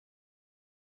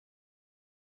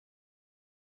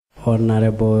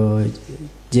Honorable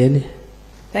Jenny.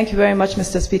 Thank you very much,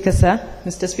 Mr. Speaker, sir.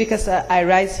 Mr. Speaker, sir, I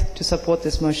rise to support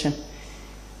this motion.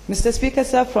 Mr. Speaker,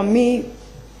 sir, from me,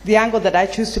 the angle that I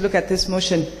choose to look at this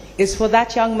motion is for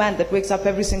that young man that wakes up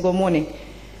every single morning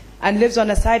and lives on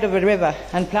the side of a river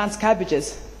and plants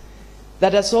cabbages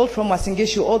that are sold from Uasin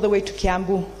Gishu all the way to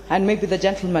Kiambu, and maybe the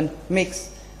gentleman makes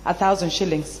 1,000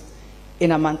 shillings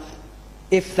in a month,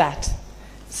 if that.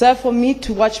 Sir, for me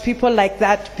to watch people like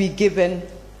that be given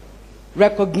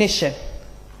recognition,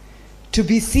 to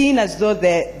be seen as though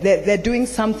they're doing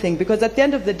something, because at the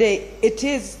end of the day,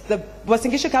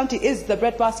 Uasin Gishu County is the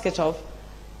breadbasket of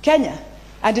Kenya,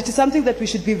 and it is something that we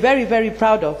should be very, very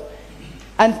proud of.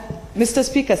 And Mr.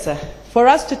 Speaker, sir, for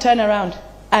us to turn around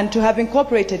and to have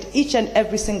incorporated each and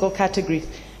every single category,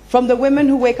 from the women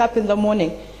who wake up in the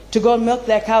morning to go and milk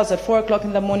their cows at 4 o'clock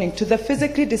in the morning, to the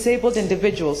physically disabled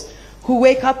individuals who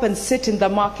wake up and sit in the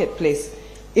marketplace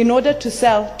in order to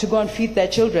sell, to go and feed their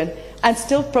children, and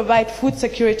still provide food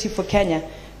security for Kenya,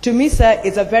 to me, sir,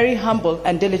 is a very humble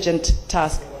and diligent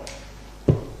task.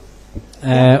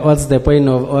 What's the point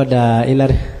of order,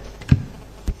 Hilary?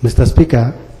 Mr.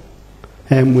 Speaker,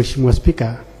 Mheshimiwa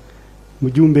Speaker,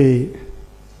 mjumbe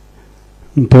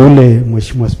mteule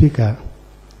Mheshimiwa Speaker,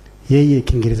 yeye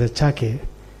Kiingereza chake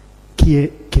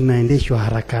kinaendeshwa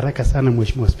haraka haraka sana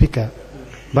Mheshimiwa Speaker,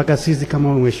 mpaka sisi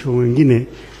kama mheshimiwa wengine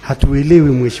hatuelewi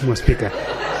Mheshimiwa Speaker.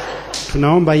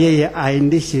 Tunaomba yeye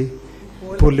aendeshe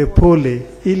pole pole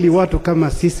ili watu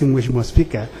kama sisi Mheshimiwa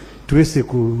Speaker tuweze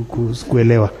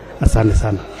kuelewa. Asante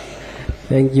sana.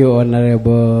 Thank you,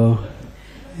 Honorable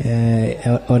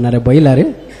Hilary.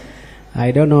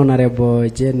 I don't know, Honorable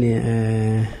Jenny,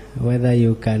 whether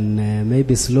you can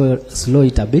maybe slow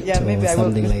it a bit, yeah, maybe or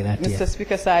something like that. Mr.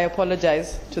 Speaker, sir, I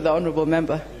apologize to the honorable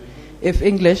member if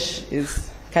English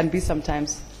can be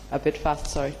sometimes a bit fast.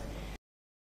 Sorry.